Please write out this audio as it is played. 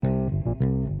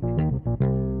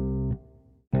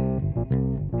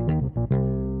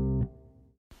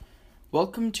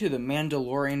Welcome to the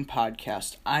Mandalorian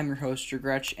podcast. I'm your host,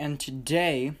 Gretch, and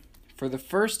today, for the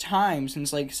first time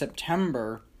since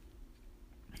September,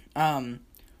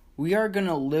 we are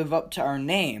gonna live up to our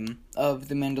name of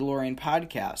the Mandalorian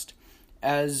podcast.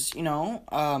 As you know,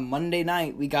 Monday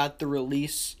night we got the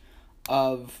release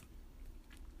of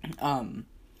the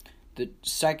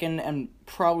second and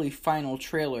probably final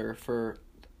trailer for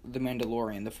The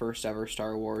Mandalorian, the first ever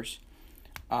Star Wars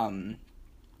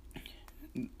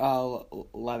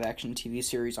live action TV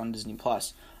series on Disney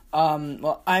Plus.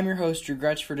 Well, I'm your host, Drew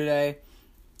Gretch, for today.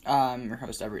 I'm your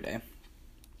host every day.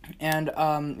 And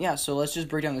so let's just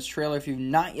break down this trailer. If you've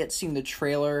not yet seen the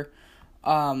trailer,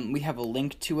 we have a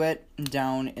link to it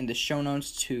down in the show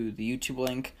notes to the YouTube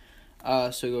link.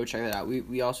 So go check that out.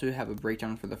 We also have a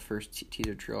breakdown for the first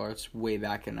teaser trailer. It's way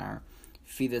back in our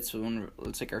feed. It's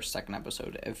like our second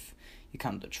episode if you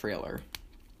count the trailer.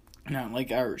 Not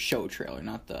like our show trailer,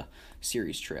 not the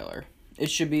series trailer.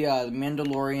 It should be the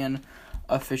Mandalorian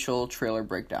official trailer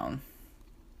breakdown.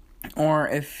 Or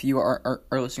if you are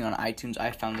listening on iTunes, I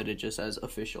found that it just says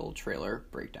official trailer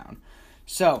breakdown.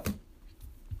 So,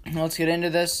 let's get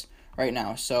into this right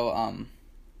now. So,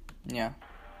 yeah.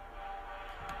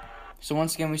 So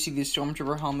once again, we see these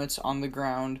Stormtrooper helmets on the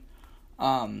ground.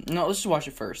 No, let's just watch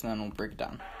it first, and then we'll break it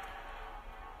down.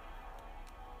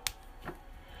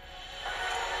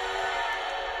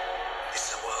 Is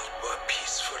the world more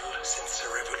peaceful since the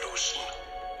revolution?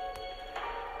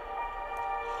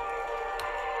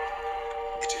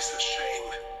 It is a shame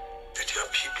that your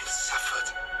people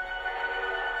suffered.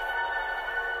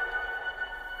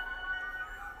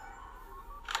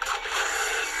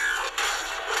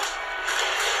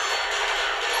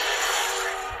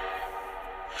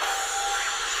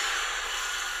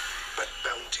 But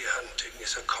bounty hunting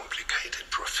is a complicated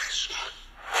profession.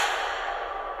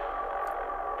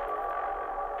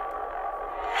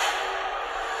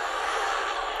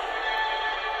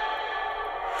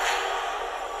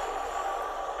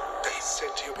 They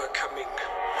said you were coming.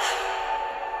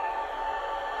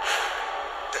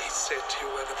 They said you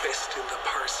were the best in the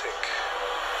parsec.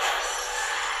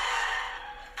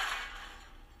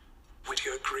 Would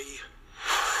you agree?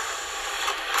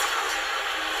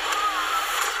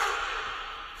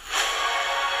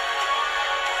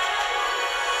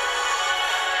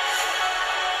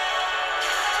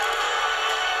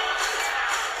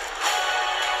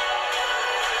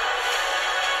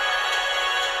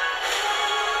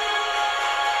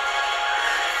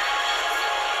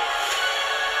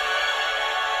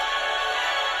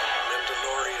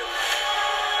 Mandalorian,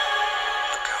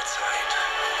 look outside.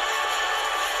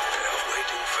 They are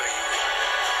waiting for you.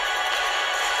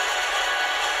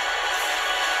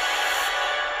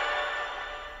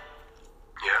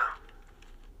 Yeah?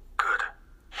 Good.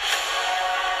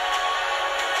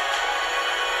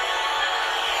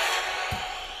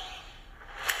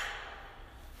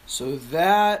 So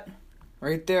that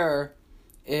right there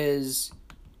is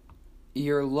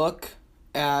your look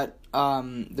at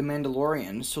the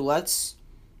Mandalorian. So let's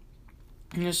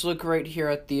just look right here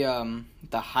at the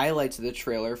highlights of the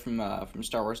trailer from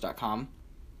StarWars.com.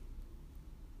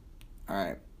 All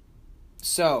right.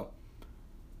 So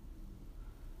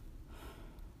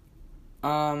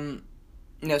so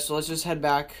let's just head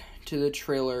back to the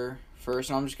trailer first,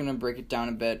 and I'm just gonna break it down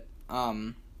a bit.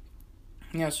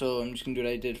 So I'm just gonna do what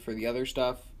I did for the other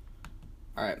stuff.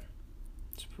 All right,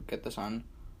 let's get this on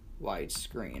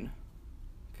widescreen.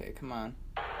 Okay, come on.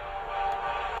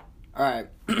 All right.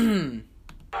 The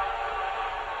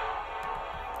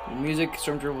music,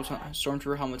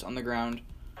 Stormtrooper helmets on the ground.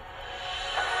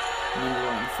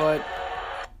 Mandalorian foot.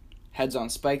 Heads on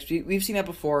spikes. We've seen that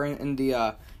before in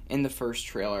the first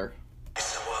trailer.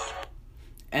 Is the world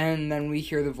And then we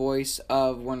hear the voice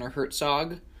of Werner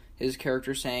Herzog, his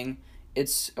character saying,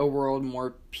 "It's a world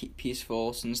more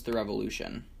peaceful since the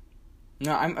revolution."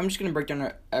 No, I'm just gonna break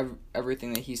down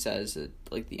everything that he says at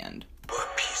the end. more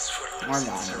peaceful Or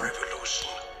since the not. revolution?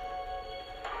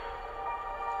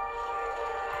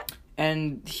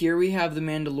 And here we have the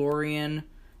Mandalorian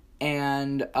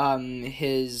and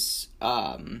his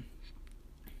what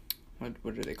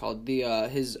are they called?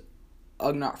 His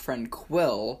Ugnaught friend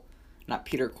Quill, not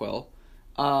Peter Quill.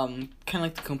 Kind of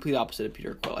like the complete opposite of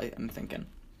Peter Quill, I'm thinking.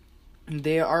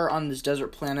 They are on this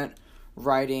desert planet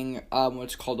riding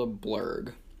what's called a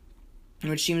blurg,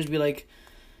 which seems to be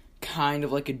kind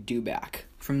of like a dewback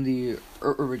from the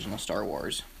original Star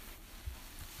Wars.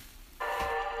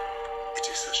 It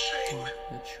is a shame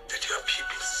that your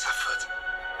people suffered.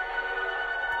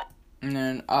 And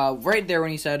then right there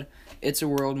when he said, "It's a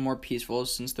world more peaceful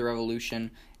since the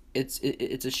revolution," it's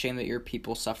a shame that your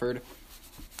people suffered.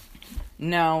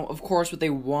 Now, of course, what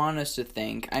they want us to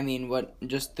think, I mean, what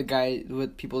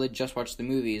people that just watched the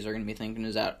movies are going to be thinking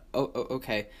is that,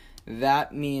 okay,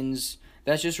 that means,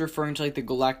 that's just referring to, like, the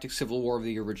Galactic Civil War of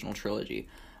the original trilogy.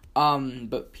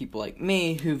 But people like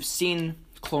me, who've seen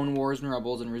Clone Wars and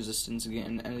Rebels and Resistance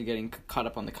again, and getting caught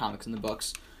up on the comics and the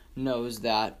books, knows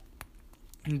that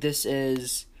this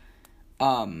is,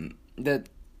 that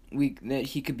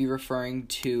he could be referring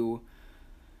to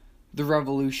the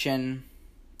revolution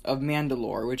of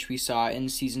Mandalore, which we saw in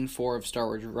Season 4 of Star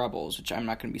Wars Rebels, which I'm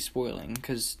not going to be spoiling,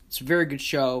 because it's a very good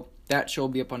show. That show will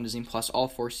be up on Disney Plus, all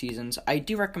 4 seasons. I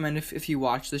do recommend, if you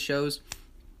watch the shows,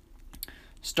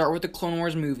 start with the Clone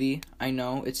Wars movie. I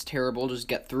know, it's terrible, just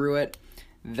get through it.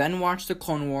 Then watch the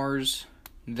Clone Wars,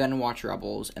 then watch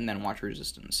Rebels, and then watch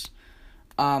Resistance.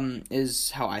 Is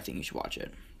how I think you should watch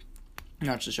it.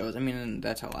 Watch the shows. I mean,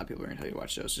 that's how a lot of people are going to tell you to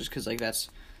watch shows, just because, like,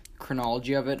 that's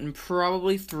chronology of it, and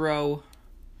probably throw...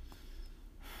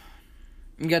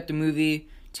 You got the movie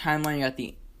timeline, you got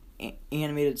the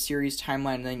animated series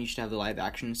timeline, and then you should have the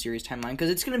live-action series timeline,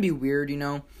 because it's going to be weird, you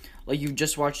know? Like, you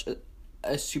just watched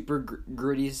a super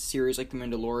gritty series like The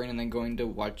Mandalorian, and then going to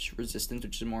watch Resistance,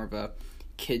 which is more of a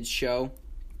kids show.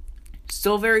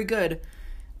 Still very good.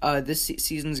 This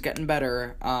season's getting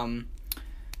better. As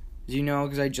you know,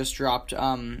 because I just dropped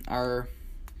our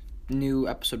new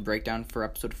episode breakdown for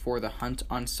episode 4, The Hunt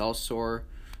on Salsor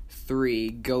 3.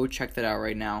 Go check that out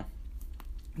right now.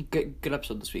 Good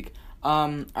episode this week.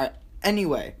 Alright,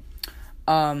 anyway.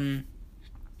 Yeah,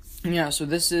 so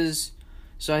this is...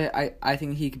 So I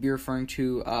think he could be referring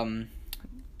to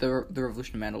the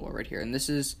Revolution of Mandalore right here. And this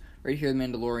is right here, the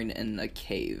Mandalorian in a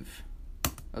cave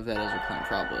of that Ezra planet,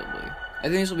 probably. I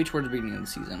think this will be towards the beginning of the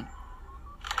season.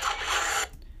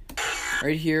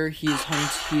 Right here, he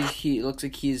looks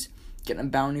like he's getting a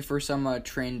bounty for some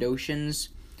Trandoshans.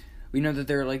 We know that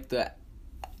they're like the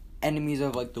enemies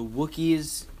of like the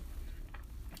Wookiees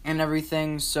and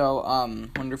everything. So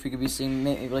wonder if we could be seeing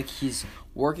maybe like he's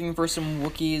working for some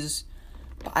Wookiees.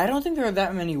 But I don't think there are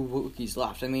that many Wookiees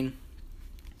left. I mean,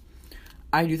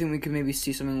 I do think we could maybe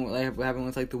see something like what happened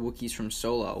with like the Wookiees from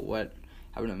Solo. What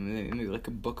happened? Maybe like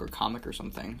a book or comic or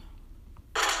something.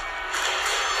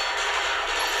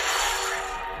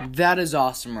 That is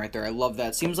awesome right there. I love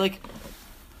that. Seems like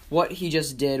what he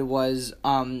just did was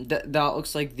that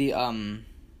looks like the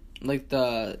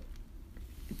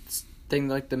thing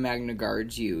like the Magna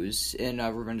Guards use in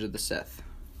Revenge of the Sith.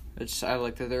 I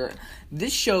like that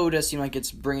this show does seem like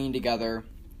it's bringing together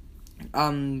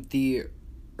the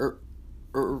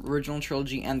original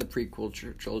trilogy and the prequel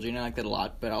trilogy, and I like that a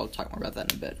lot, but I'll talk more about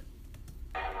that in a bit.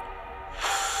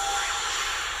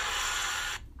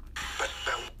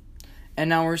 And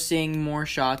now we're seeing more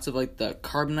shots of like the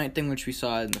Carbonite thing, which we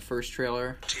saw in the first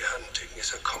trailer. Hunting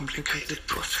is a complicated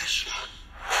profession.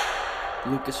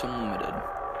 Lucasfilm Limited.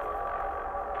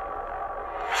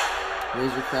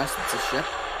 Razor Crest, it's a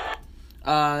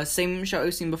ship. Same shot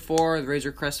we've seen before, the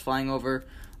Razor Crest flying over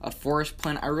a forest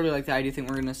planet. I really like that. I do think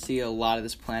we're going to see a lot of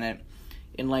this planet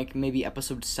in, like, maybe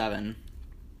episode 7.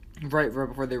 Right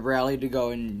before they rally to go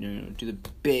and do the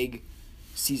big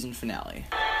season finale.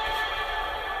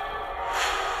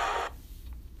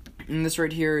 And this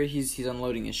right here, he's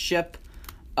unloading his ship.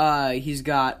 He's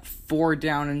got 4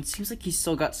 down, and it seems like he's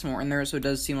still got some more in there, so it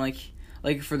does seem like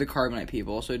for the Carbonite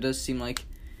people, so it does seem like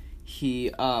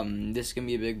this is gonna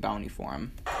be a big bounty for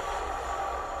him.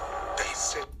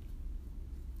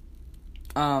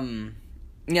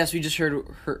 Yes, we just heard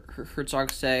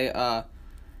Herzog say,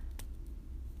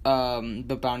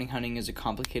 but bounty hunting is a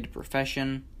complicated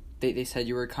profession. They said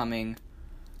you were coming.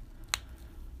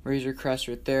 Razor Crest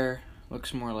right there.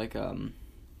 Looks more like a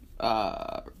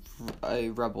rebel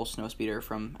snowspeeder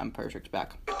from Empire Strikes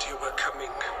Back. You were coming.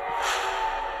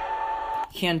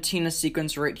 Cantina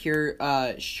sequence right here.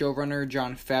 Showrunner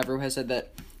Jon Favreau has said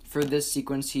that for this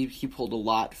sequence he pulled a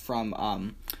lot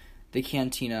from the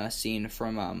Cantina scene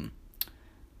from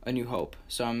A New Hope.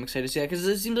 So I'm excited to see that because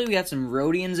it seems like we got some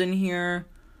Rhodians in here.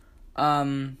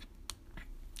 It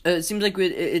seems like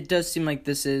it does seem like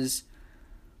this is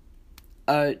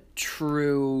a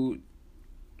true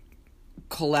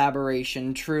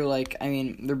collaboration, like, I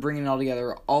mean, they're bringing it all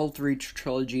together, all 3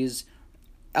 trilogies,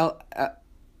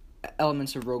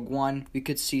 elements of Rogue One. We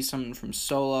could see something from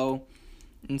Solo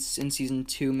in season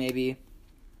 2, maybe.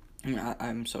 I mean,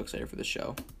 I'm so excited for this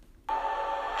show.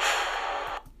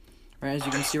 Right, as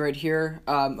you can see right here,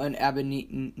 an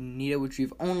Abenita, which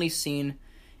we've only seen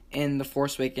in The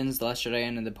Force Awakens, The Last Jedi,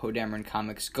 and in the Poe Dameron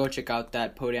comics. Go check out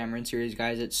that Poe Dameron series,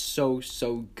 guys. It's so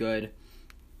good.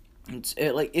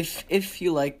 If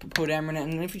you like Poe Dameron,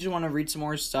 and if you just want to read some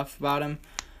more stuff about him,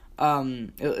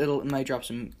 It might drop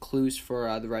some clues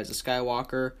for The Rise of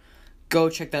Skywalker. Go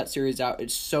check that series out.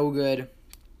 It's so good.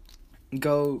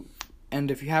 Go, and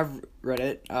if you have read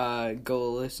it,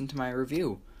 go listen to my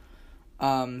review.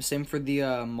 Same for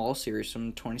the Maul series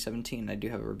from 2017. I do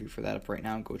have a review for that up right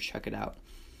now. Go check it out.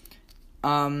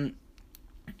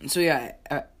 So yeah,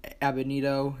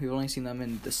 Abedito, we've only seen them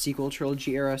in the sequel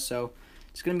trilogy era, so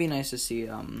it's gonna be nice to see,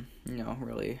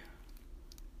 really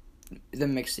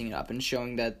them mixing it up and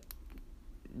showing that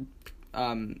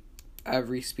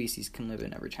every species can live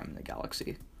in every time in the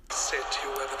galaxy. Said you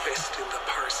were the best in the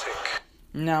parsec.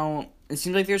 Now, it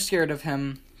seems like they're scared of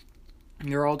him.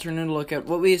 They're all turning to look at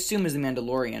what we assume is the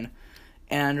Mandalorian.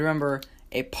 And remember,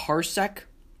 a parsec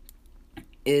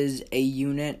is a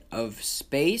unit of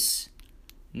space,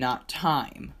 not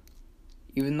time.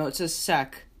 Even though it says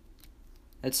sec,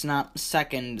 it's not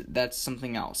second, that's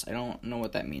something else. I don't know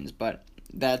what that means, but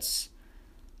that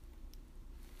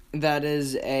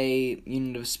is a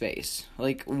unit of space.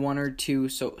 Like 1 or 2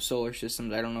 solar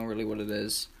systems, I don't know really what it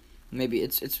is. Maybe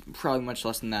it's probably much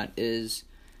less than that, is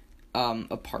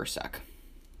a parsec.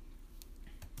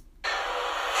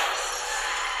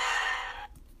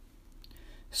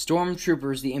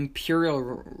 Stormtroopers, the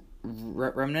Imperial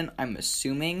Remnant, I'm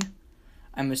assuming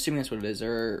that's what it is,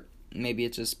 or maybe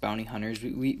it's just bounty hunters.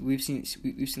 We've seen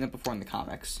that before in the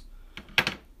comics.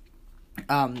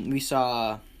 We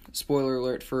saw, spoiler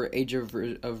alert for Age of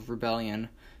Rebellion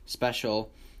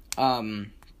special, but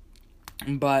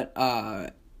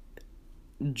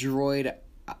droid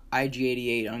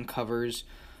IG-88 uncovers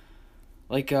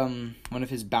one of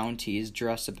his bounties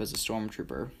dressed up as a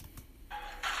stormtrooper.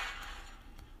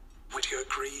 Would you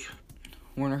agree?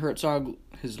 Werner Herzog,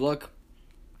 his look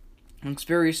looks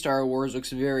very Star Wars,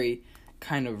 looks very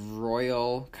kind of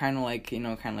royal, kind of like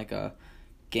a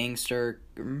gangster.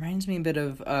 Reminds me a bit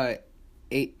of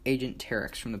Agent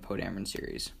Terex from the Poe Dameron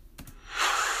series.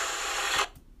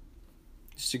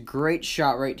 Just a great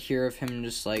shot right here of him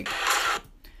just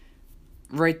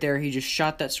right there, he just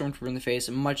shot that stormtrooper in the face.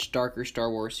 A much darker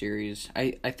Star Wars series.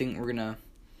 I think I'm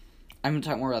gonna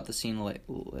talk more about the scene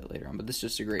later on, but this is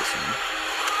just a great scene.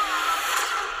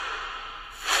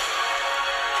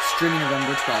 Streaming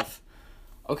November 12th.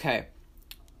 Okay.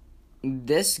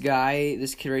 This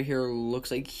kid right here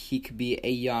looks like he could be a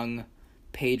young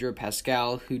Pedro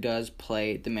Pascal who does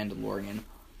play the Mandalorian.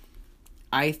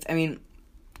 I mean,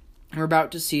 we're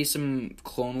about to see some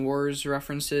Clone Wars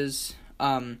references.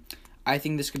 I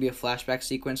think this could be a flashback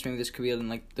sequence. Maybe this could be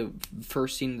in the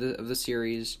first scene of the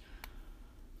series.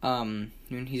 When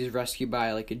he's rescued by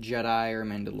a Jedi or a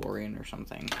Mandalorian or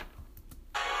something.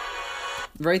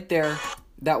 Right there,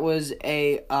 that was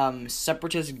a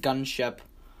separatist gunship,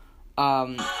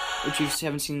 which we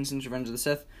haven't seen since Revenge of the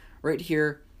Sith. Right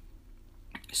here,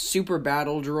 super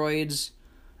battle droids.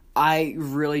 I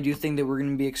really do think that we're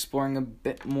going to be exploring a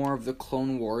bit more of the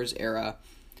Clone Wars era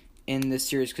in this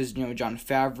series, because Jon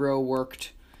Favreau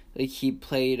worked, he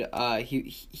played,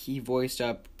 he voiced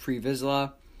up Pre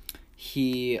Vizsla.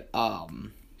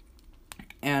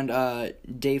 And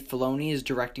Dave Filoni is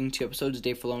directing 2 episodes.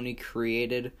 Dave Filoni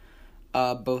created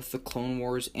both the Clone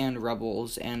Wars and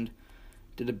Rebels and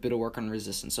did a bit of work on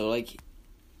Resistance. So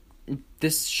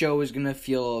this show is gonna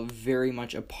feel very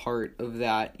much a part of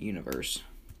that universe.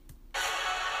 I'm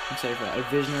excited for that. A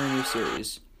visionary new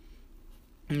series.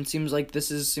 And it seems like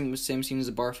this is the same scene as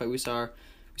the bar fight we saw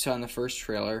in the first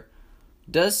trailer.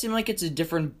 Does seem like it's a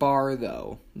different bar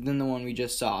though than the one we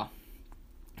just saw.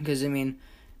 Because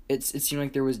it seemed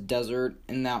like there was desert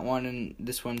in that one, and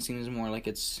this one seems more like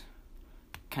it's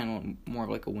kind of more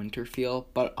of a winter feel.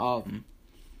 But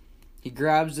he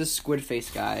grabs this squid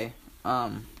face guy,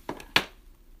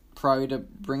 probably to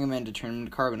bring him in to turn him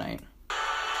into carbonite.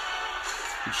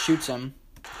 He shoots him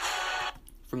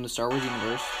from the Star Wars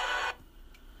universe,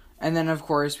 and then of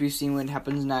course we've seen what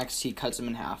happens next. He cuts him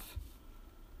in half.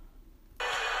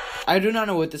 I do not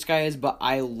know what this guy is, but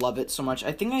I love it so much.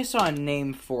 I think I saw a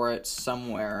name for it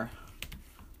somewhere.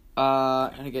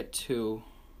 I gotta get to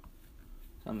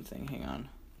something. Hang on.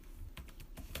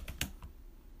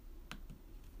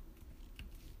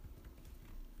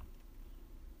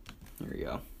 Here we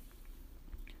go.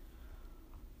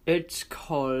 It's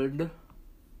called...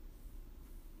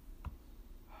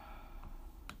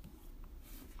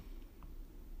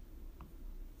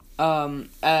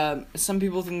 some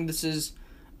people think this is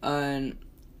an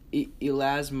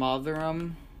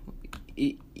Elasmotherium.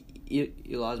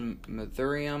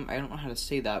 Elasmotherium. I don't know how to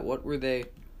say that. What were they?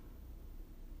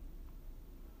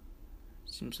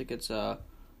 Seems like it's a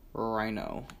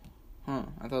rhino. Huh.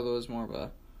 I thought that was more of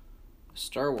a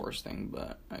Star Wars thing,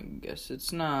 but I guess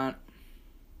it's not.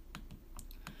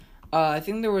 I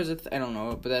think there was I don't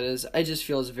know, but that is, I just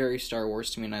feel it's very Star Wars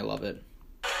to me, and I love it.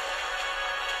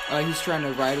 He's trying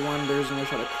to ride one. There's another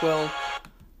shot of Quill.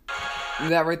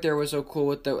 That right there was so cool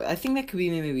with I think that could be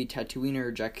maybe Tatooine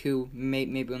or Jakku.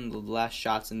 Maybe one of the last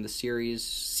shots in the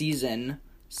season,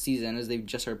 as they've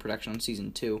just started production on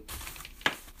season 2.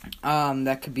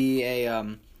 That could be a,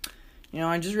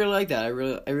 I just really like that. I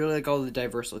really like all the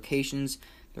diverse locations.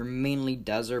 They're mainly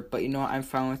desert, but I'm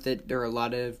fine with it. There are a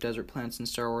lot of desert planets in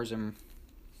Star Wars, and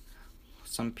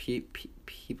some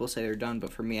people say they're done,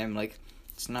 but for me, I'm like,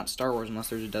 it's not Star Wars unless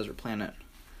there's a desert planet.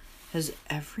 Has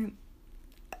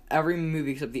every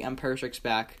movie except The Empire Strikes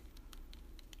Back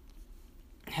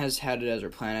has had a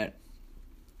desert planet.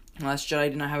 Last Jedi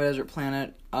did not have a desert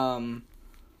planet,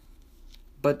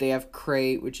 but they have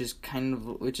Crate, which is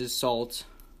salt.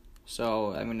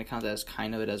 So I'm gonna count that as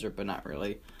kind of a desert, but not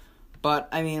really. But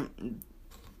I mean,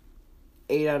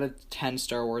 8 out of 10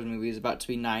 Star Wars movies, about to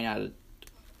be 9 out of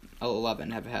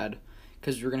 11 have had,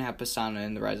 because we're gonna have Pasaana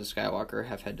and The Rise of Skywalker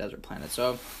have had desert planets.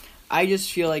 So I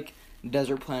just feel like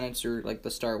desert planets are like the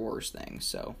Star Wars thing.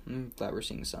 So I'm glad we're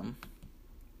seeing some.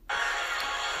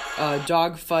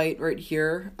 Dogfight right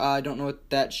here. I don't know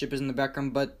what that ship is in the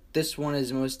background, but this one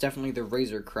is most definitely the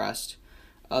Razor Crest,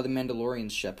 the Mandalorian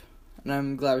ship. And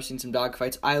I'm glad we're seeing some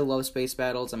dogfights. I love space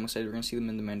battles. I'm excited we're going to see them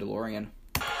in The Mandalorian.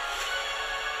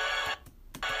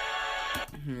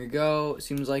 Here we go. It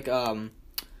seems like they're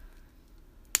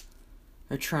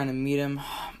trying to meet him.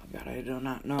 Oh my god, I do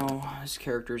not know his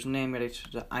character's name. I gotta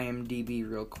check the IMDb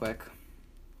real quick.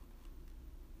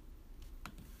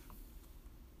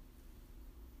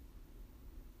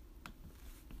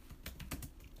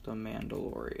 The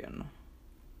Mandalorian.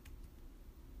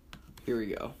 Here we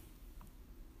go.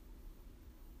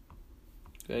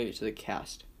 Gotta get to the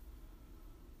cast.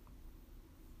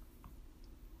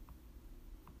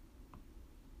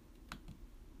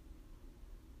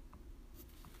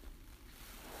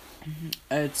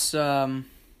 It's no,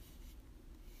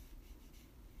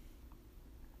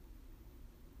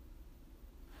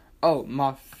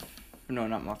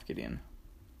 not Moff Gideon.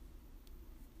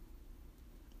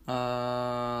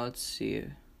 Let's see.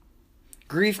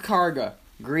 Greef Karga.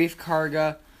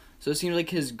 So it seems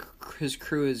like his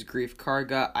crew is Greef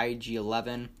Karga,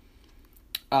 IG-11.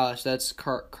 So that's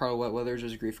Carl Weathers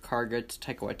is Greef Karga.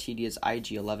 Taika Waititi is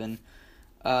IG-11.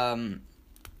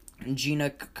 Gina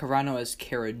Carano as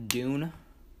Cara Dune.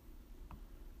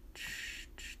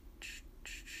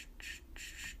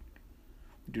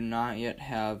 Do not yet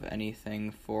have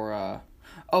anything for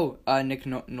Nick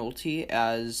Nolte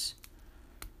as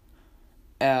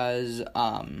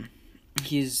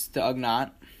he's the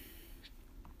Ugnaught.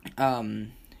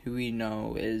 Who we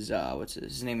know is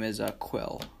his name is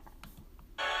Quill.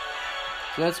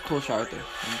 So that's a cool shot right there.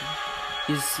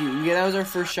 That was our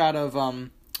first shot of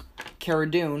Cara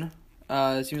Dune.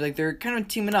 It seems like they're kind of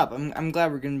teaming up. I'm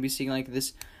glad we're going to be seeing like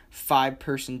this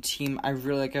 5-person team. I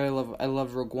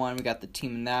love Rogue One. We got the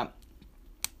team in that.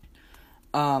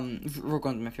 Rogue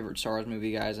One's my favorite Star Wars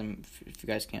movie, guys. If you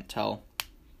guys can't tell.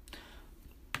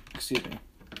 Excuse me.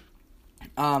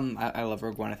 I love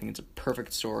Rogue One. I think it's a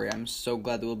perfect story. I'm so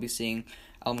glad that we'll be seeing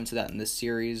elements of that in this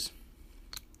series.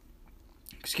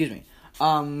 Excuse me.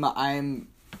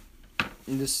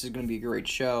 This is gonna be a great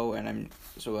show, and I'm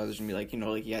so glad there's gonna be like you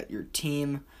got your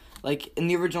team. Like in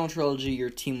the original trilogy, your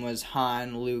team was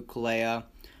Han, Luke, Leia,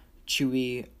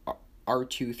 Chewie,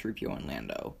 R2, 3PO, and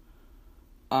Lando.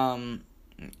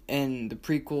 In the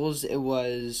prequels, it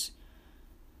was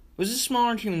a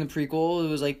smaller team in the prequel. It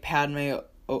was like Padme,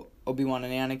 Obi-Wan,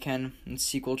 and Anakin. In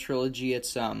sequel trilogy,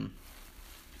 it's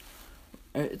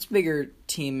bigger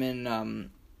team in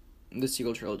the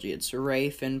sequel trilogy. It's Rey,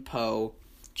 Finn, Poe,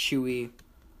 Chewie,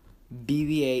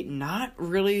 BB-8. Not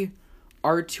really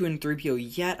R2 and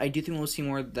 3PO yet. I do think we'll see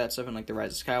more of that stuff in like The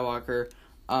Rise of Skywalker.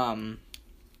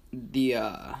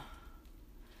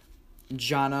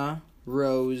 Jannah,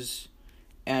 Rose,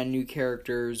 and new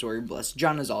character Zori Bliss.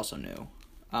 Jannah's also new.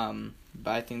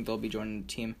 But I think they'll be joining the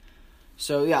team.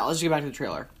 So yeah, let's get back to the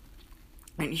trailer.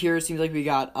 And here it seems like we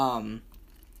got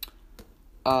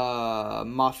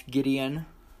Moff Gideon.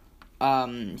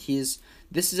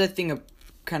 This is I think a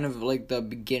kind of like the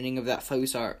beginning of that fight we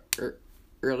saw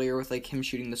earlier with like him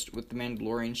with the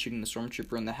Mandalorian shooting the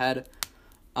stormtrooper in the head,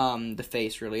 the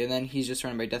face really, and then he's just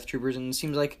surrounded by death troopers, and it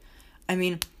seems like, I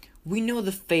mean, we know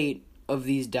the fate of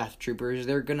these death troopers.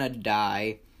 They're gonna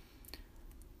die.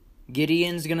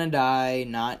 Gideon's gonna die,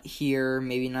 not here,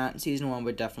 maybe not in season 1,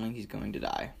 but definitely he's going to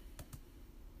die.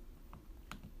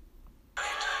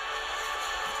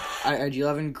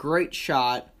 IG-11, great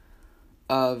shot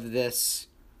of this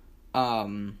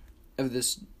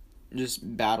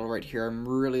just battle right here. I'm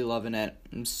really loving it.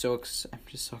 I'm just so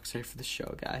excited for the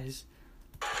show, guys.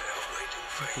 They are waiting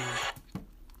for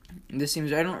you. This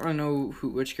seems, I don't really know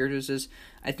which character this is.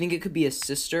 I think it could be a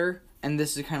sister, and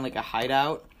this is kind of like a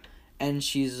hideout. And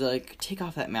she's like, take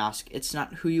off that mask. It's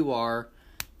not who you are.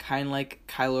 Kind of like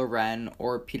Kylo Ren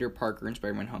or Peter Parker in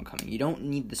Spider-Man Homecoming. You don't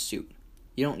need the suit.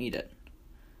 You don't need it.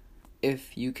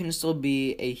 If you can still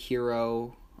be a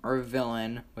hero or a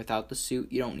villain without the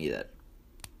suit, you don't need it.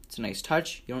 It's a nice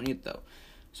touch. You don't need it, though.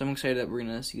 So I'm excited that we're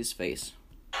going to see his face.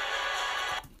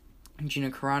 Gina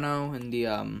Carano in the,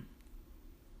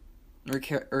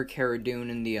 or Cara Dune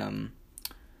in the,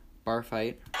 bar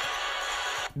fight.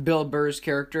 Bill Burr's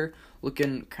character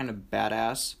looking kind of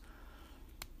badass.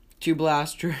 2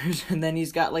 blasters, and then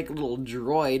he's got like a little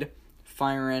droid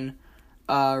firing,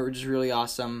 which is really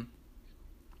awesome.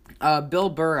 Bill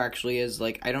Burr actually is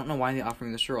like, I don't know why they offered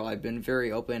me this role. I've been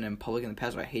very open and public in the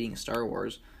past about hating Star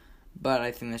Wars, but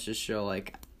I think this just show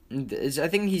like, I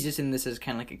think he's just in this as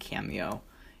kind of like a cameo.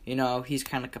 You know, he's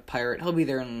kind of like a pirate. He'll be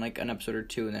there in like an episode or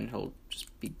 2, and then he'll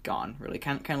just be gone. Really,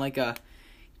 kind of like a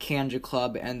Kanja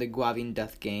Club and the Guavian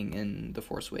Death Gang in The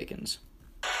Force Awakens.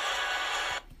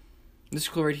 This is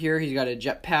cool right here. He's got a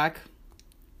jetpack.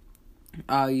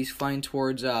 He's flying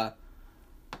towards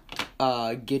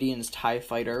Gideon's TIE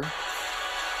fighter.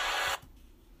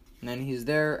 And then he's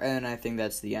there, and I think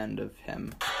that's the end of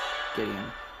him, Gideon.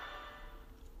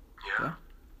 Yeah.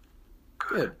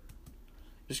 Good.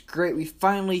 Just great. We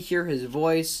finally hear his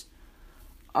voice.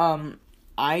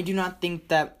 I do not think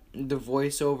that the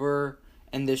voiceover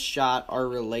and this shot are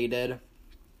related.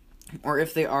 Or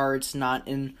if they are, it's not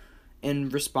in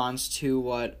response to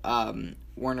what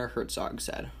Werner Herzog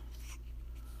said.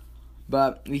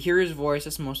 But we hear his voice.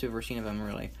 That's the most we've ever seen of him,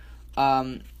 really.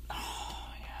 Oh,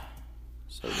 yeah.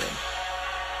 So good.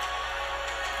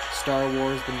 Star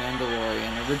Wars The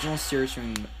Mandalorian. Original series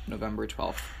from November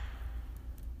 12th.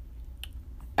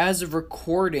 As of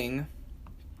recording,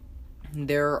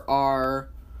 there are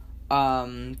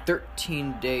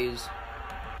 13 days.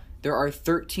 There are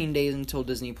 13 days until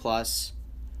Disney Plus.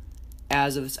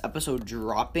 As of this episode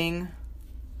dropping,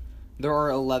 there are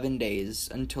 11 days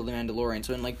until The Mandalorian.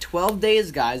 So in like 12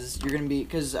 days, guys, you're going to be...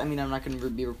 Because, I mean, I'm not going to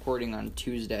be recording on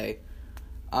Tuesday.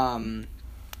 I'll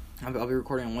be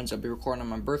recording on Wednesday. I'll be recording on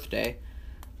my birthday.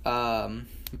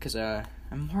 Because I'm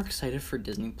more excited for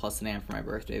Disney Plus than I am for my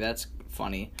birthday. That's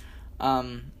funny.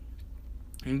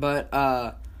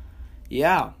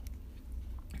 Yeah.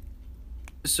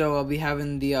 So I'll be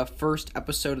having the first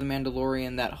episode of The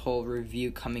Mandalorian, that whole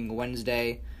review coming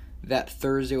Wednesday. That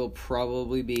Thursday will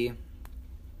probably be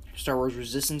Star Wars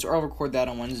Resistance, or I'll record that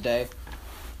on Wednesday.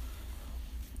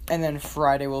 And then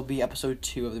Friday will be episode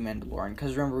 2 of The Mandalorian,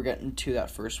 because remember, we're getting 2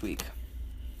 that first week.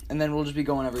 And then we'll just be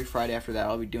going every Friday after that.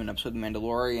 I'll be doing an episode of The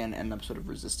Mandalorian and an episode of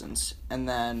Resistance. And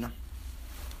then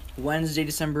Wednesday,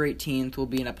 December 18th, will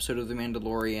be an episode of The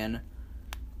Mandalorian.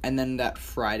 And then that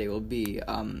Friday will be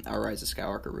our Rise of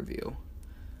Skywalker review.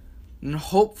 And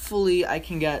hopefully I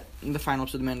can get the final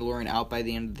episode of The Mandalorian out by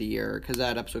the end of the year, because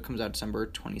that episode comes out December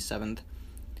 27th.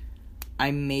 I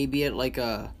may be at like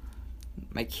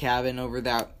my cabin over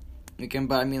that weekend,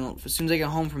 but I mean, as soon as I get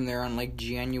home from there on like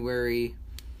December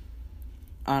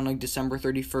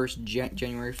 31st,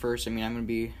 January 1st, I mean, I'm going to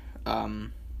be,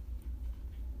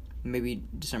 maybe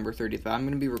December 30th, but I'm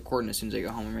going to be recording as soon as I get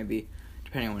home, or maybe,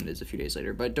 depending on when it is, a few days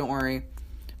later. But don't worry,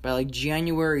 by like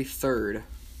January 3rd,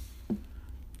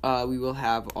 we will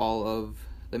have all of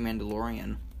The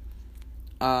Mandalorian.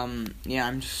 Yeah,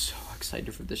 I'm just so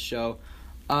excited for this show.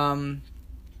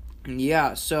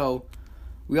 Yeah, so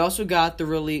we also got the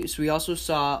release. We also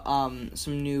saw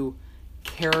some new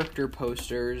character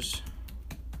posters.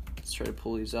 Let's try to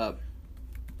pull these up.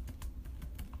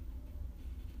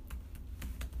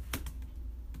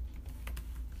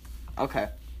 Okay.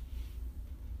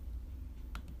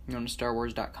 I'm going to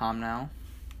StarWars.com now.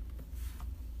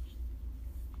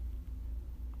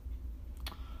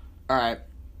 Alright,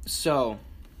 so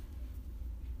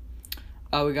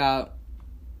we got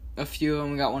a few of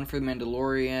them. We got one for The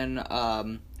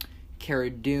Mandalorian, Cara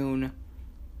Dune,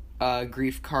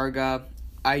 Greef Karga,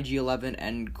 IG-11,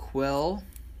 and Quill.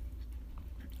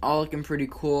 All looking pretty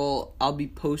cool. I'll be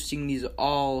posting these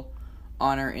all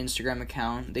on our Instagram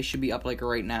account. They should be up like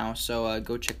right now, so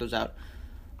go check those out.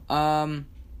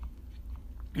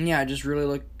 Yeah, just really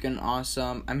looking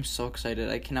awesome. I'm so excited.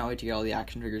 I cannot wait to get all the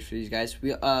action figures for these guys.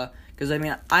 Because I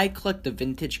mean, I collect the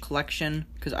vintage collection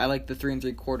because I like the 3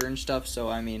 3/4 and stuff. So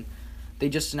I mean, they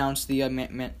just announced the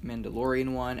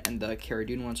Mandalorian one and the Cara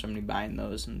Dune one, so I'm gonna be buying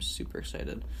those. I'm super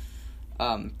excited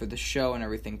for the show and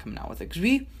everything coming out with it. Because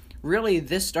we really,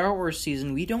 this Star Wars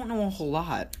season, we don't know a whole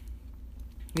lot.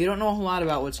 we don't know a whole lot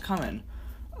about what's coming.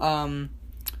 Kind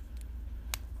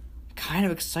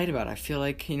of excited about it. I feel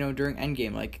like, during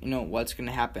Endgame, what's going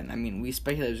to happen. I mean, we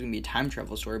speculated it was going to be a time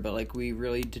travel story, but, we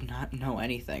really did not know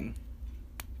anything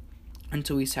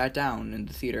until we sat down in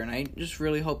the theater, and I just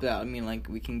really hope that,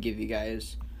 we can give you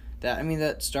guys that.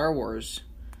 That Star Wars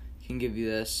can give you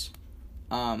this,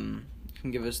 can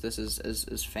give us this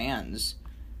as fans.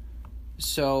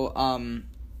 So,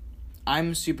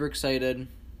 I'm super excited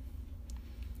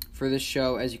for this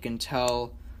show. As you can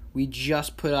tell, we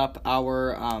just put up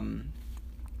our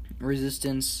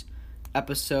Resistance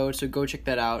episode, so go check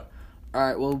that out.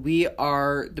 Alright, well, we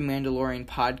are the Mandalorian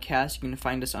Podcast. You can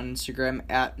find us on Instagram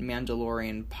at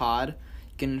MandalorianPod. You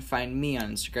can find me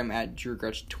on Instagram at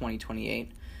DrewGretsch2028.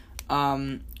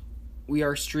 We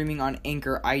are streaming on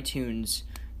Anchor, iTunes,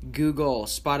 Google,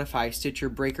 Spotify, Stitcher,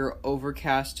 Breaker,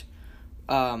 Overcast,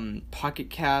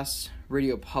 Pocket Casts,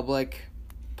 Radio Public,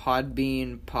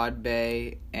 Podbean,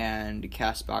 Podbay, and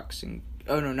Castbox. And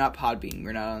oh no, not Podbean.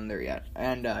 We're not on there yet.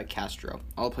 And Castro.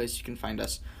 All places you can find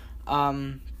us.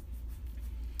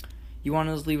 You want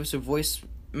to leave us a voice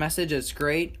message? It's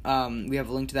great. We have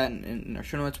a link to that in our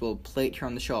show notes. We'll play it here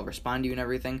on the show. I'll respond to you and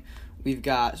everything. We've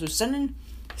got send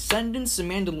in some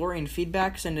Mandalorian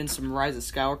feedback. Send in some Rise of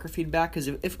Skywalker feedback. Because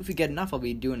if we get enough, I'll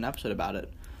be doing an episode about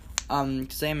it.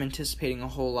 Because I am anticipating a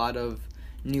whole lot of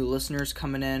new listeners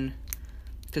coming in,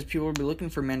 because people will be looking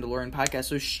for Mandalorian podcasts.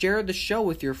 So share the show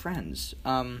with your friends.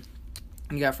 You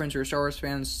got friends who are Star Wars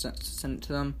fans, send it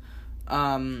to them.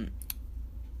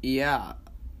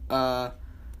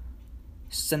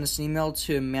 Send us an email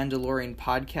to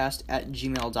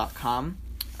mandalorianpodcast@gmail.com.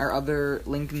 Our other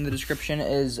link in the description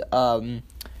is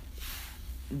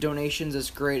donations.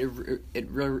 It's great.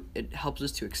 It helps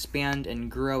us to expand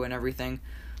and grow and everything.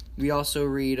 We also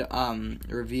read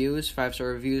reviews, 5-star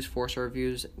reviews, 4-star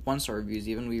reviews, 1-star reviews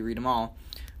even. We read them all.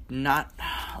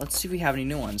 Let's see if we have any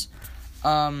new ones.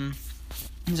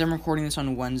 Because I'm recording this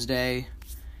on Wednesday,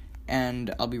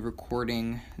 and I'll be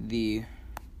recording the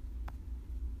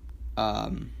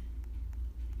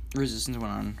Resistance one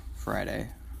on Friday.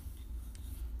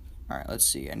 Alright, let's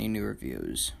see. Any new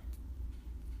reviews?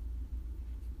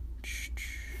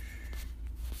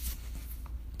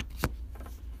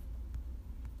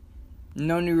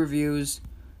 No new reviews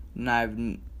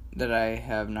that I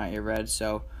have not yet read.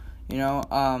 So,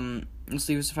 let's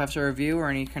leave us a 5-star review or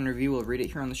any kind of review. We'll read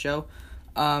it here on the show.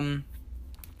 Anything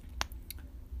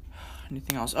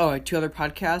else? Oh, 3 other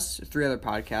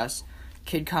podcasts.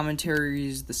 Kid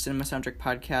Commentaries, the Cinema Soundtrack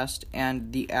Podcast,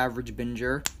 and The Average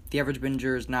Binger. The Average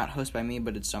Binger is not hosted by me,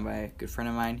 but it's done by a good friend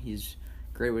of mine. He's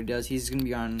great at what he does. He's going to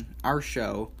be on our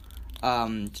show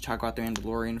to talk about The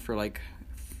Mandalorian for,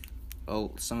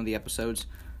 some of the episodes.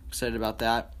 Excited about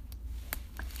that.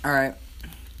 Alright, I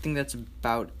think that's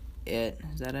about it.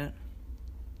 Is that it?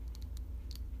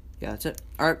 Yeah, that's it.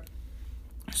 Alright,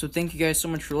 so thank you guys so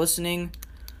much for listening.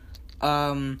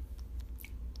 And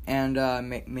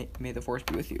may the Force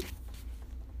be with you.